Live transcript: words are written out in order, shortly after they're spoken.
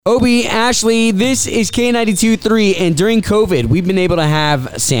Obie, Ashley, this is K92.3, and during COVID, we've been able to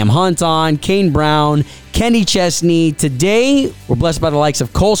have Sam Hunt on, Kane Brown, Kenny Chesney. Today, we're blessed by the likes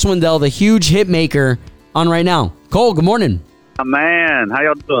of Cole Swindell, the huge hit maker, on right now. Cole, good morning. Man, how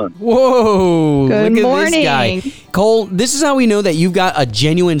y'all doing? Whoa, Good look morning. At this guy. Cole, this is how we know that you've got a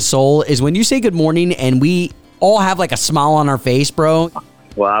genuine soul, is when you say good morning and we all have like a smile on our face, bro.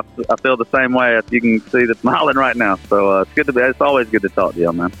 Well, I feel the same way. You can see the smiling right now. So it's good to be. It's always good to talk to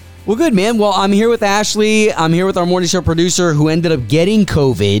y'all, man. Well, good, man. Well, I'm here with Ashley. I'm here with our morning show producer who ended up getting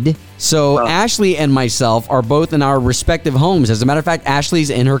COVID. So Ashley and myself are both in our respective homes. As a matter of fact,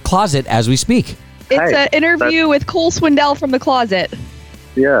 Ashley's in her closet as we speak. It's an interview with Cole Swindell from the closet.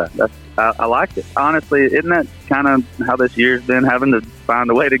 Yeah, I like it. Honestly, isn't that kind of how this year's been, having to find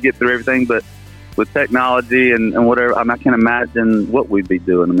a way to get through everything? But with technology and whatever, I can't imagine what we'd be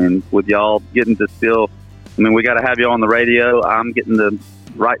doing. I mean, with y'all getting to still, I mean, we got to have you on the radio. I'm getting to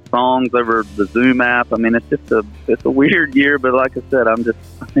write songs over the Zoom app. I mean, it's just a weird year, but like I said, I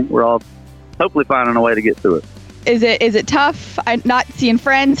think we're all hopefully finding a way to get through it. Is it tough not seeing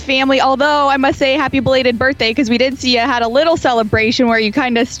friends, family? Although I must say happy belated birthday, because we did see you had a little celebration where you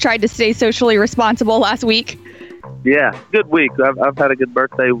kind of tried to stay socially responsible last week. Yeah, good week. I've had a good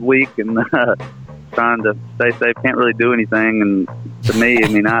birthday week and trying to stay safe. Can't really do anything. And to me, I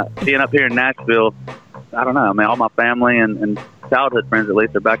mean, being up here in Nashville, I don't know. I mean, all my family and childhood friends, at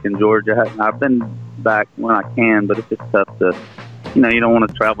least, are back in Georgia. I've been back when I can, but it's just tough to, you don't want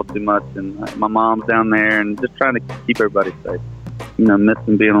to travel too much. And my mom's down there and just trying to keep everybody safe.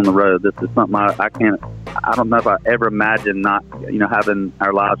 Missing being on the road. This is something I don't know if I ever imagined not, having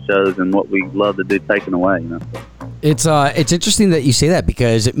our live shows and what we love to do taken away, It's interesting that you say that,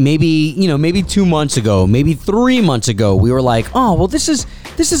 because maybe 2 months ago, maybe 3 months ago, we were like, oh, well, this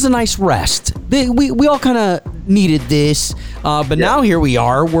is a nice rest. We all kind of needed this, but now here we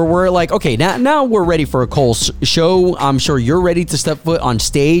are, where we're like, okay, now we're ready for a Cole show. I'm sure you're ready to step foot on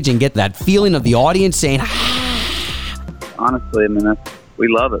stage and get that feeling of the audience saying, Honestly, I mean, we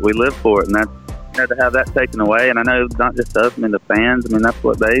love it. We live for it, and to have that taken away. And I know not just us, I mean, the fans. I mean, that's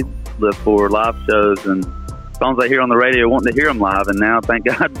what they live for: live shows and songs they hear on the radio, wanting to hear them live. And now, thank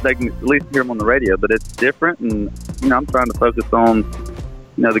God, they can at least hear them on the radio. But it's different, and I'm trying to focus on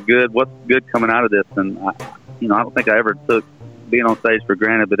the good, what's good coming out of this. And I don't think I ever took being on stage for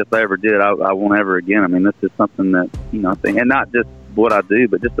granted. But if I ever did, I won't ever again. I mean, this is something that I think, and not just what I do,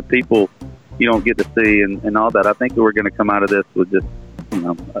 but just the people you don't get to see and all that. I think we're going to come out of this with just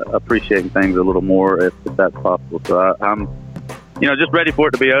appreciating things a little more if that's possible. So I'm just ready for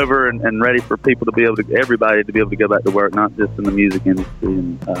it to be over and ready for people to be able to, everybody to be able to go back to work, not just in the music industry.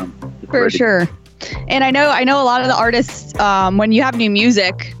 And for sure. And I know a lot of the artists, when you have new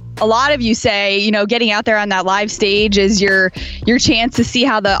music, a lot of you say, getting out there on that live stage is your chance to see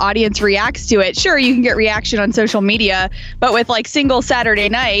how the audience reacts to it. Sure, you can get reaction on social media, but with like Single Saturday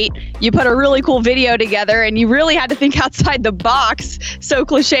Night, you put a really cool video together and you really had to think outside the box, so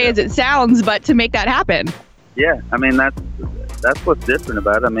cliche as it sounds, but to make that happen. Yeah, I mean, that's what's different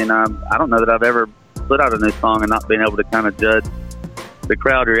about it. I mean, I don't know that I've ever put out a new song and not been able to kind of judge the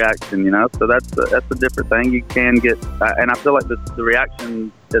crowd reaction, so that's a different thing. You can get, and I feel like the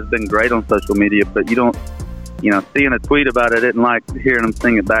reaction has been great on social media, but you don't, seeing a tweet about it isn't like hearing them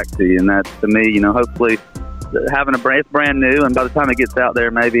sing it back to you. And that, to me, hopefully having it's brand new, and by the time it gets out there,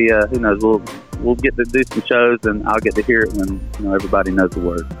 maybe who knows, we'll get to do some shows and I'll get to hear it when everybody knows the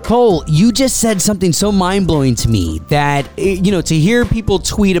words. Cole, you just said something so mind-blowing to me that to hear people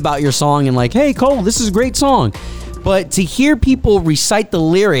tweet about your song and like, hey Cole, this is a great song, but to hear people recite the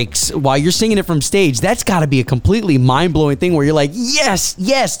lyrics while you're singing it from stage, that's got to be a completely mind-blowing thing where you're like, yes,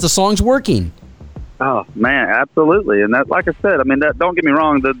 the song's working. Oh, man, absolutely. And that, like I said, I mean, don't get me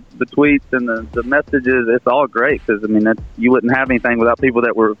wrong, the tweets and the messages, it's all great, because, I mean, you wouldn't have anything without people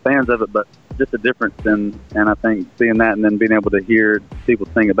that were fans of it, but just a difference. And I think seeing that and then being able to hear people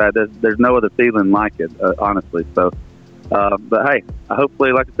sing about it, there's no other feeling like it, honestly. So, but hey,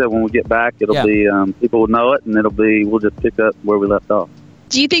 hopefully, like I said, when we get back, it'll be, people will know it, and we'll just pick up where we left off.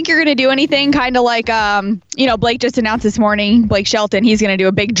 Do you think you're going to do anything kind of like, Blake just announced this morning, Blake Shelton, he's going to do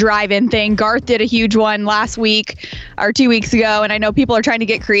a big drive-in thing. Garth did a huge one last week or 2 weeks ago, and I know people are trying to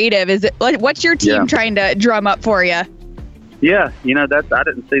get creative. What's your team trying to drum up for you? Yeah, I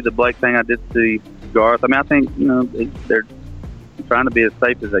didn't see the Blake thing. I did see Garth. I mean, I think, they're trying to be as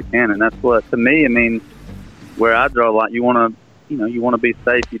safe as they can, and that's what, to me, I mean, where I draw a lot, you want to be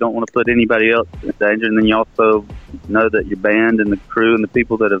safe. You don't want to put anybody else in danger, and then you also know that your band and the crew and the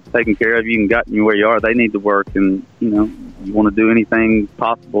people that have taken care of you and gotten you where you are, they need to work, and you want to do anything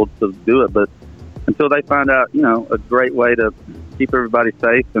possible to do it. But until they find out, a great way to keep everybody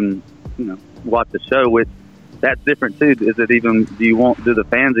safe and, watch the show, which that's different too. Is it even, do the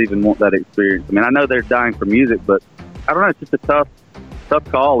fans even want that experience? I mean, I know they're dying for music, but I don't know. It's just a tough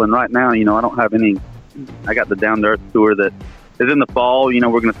call. And right now, I don't have I got the Down to Earth tour that is in the fall. We're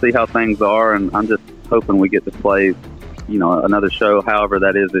going to see how things are. And I'm just hoping we get to play, another show, however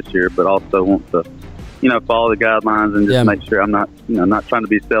that is this year, but also want to, follow the guidelines and just make sure I'm not, not trying to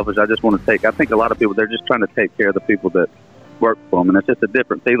be selfish. I just want to I think a lot of people, they're just trying to take care of the people that work for them. And it's just a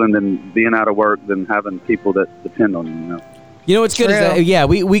different feeling than being out of work than having people that depend on you, what's good is that,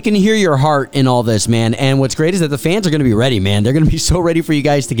 we can hear your heart in all this, man. And what's great is that the fans are going to be ready, man. They're going to be so ready for you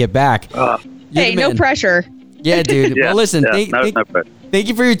guys to get back. Hey, no pressure. Yeah, dude. Well, listen, thank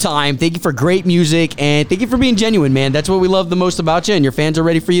you for your time. Thank you for great music. And thank you for being genuine, man. That's what we love the most about you. And your fans are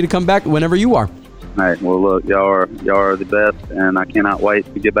ready for you to come back whenever you are. All right. Well, look, y'all are the best. And I cannot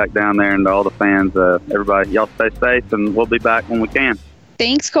wait to get back down there and to all the fans. Everybody, y'all stay safe. And we'll be back when we can.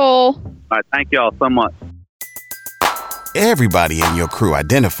 Thanks, Cole. All right. Thank y'all so much. Everybody in your crew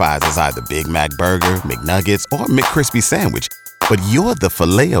identifies as either Big Mac Burger, McNuggets, or McCrispy Sandwich. But you're the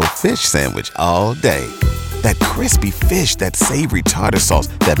Filet-O-Fish Sandwich all day. That crispy fish, that savory tartar sauce,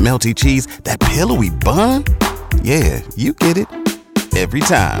 that melty cheese, that pillowy bun. Yeah, you get it. Every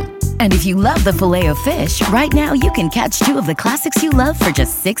time. And if you love the Filet-O-Fish, right now you can catch 2 of the classics you love for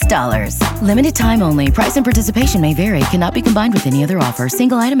just $6. Limited time only. Price and participation may vary. Cannot be combined with any other offer.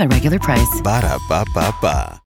 Single item at regular price. Ba-da-ba-ba-ba.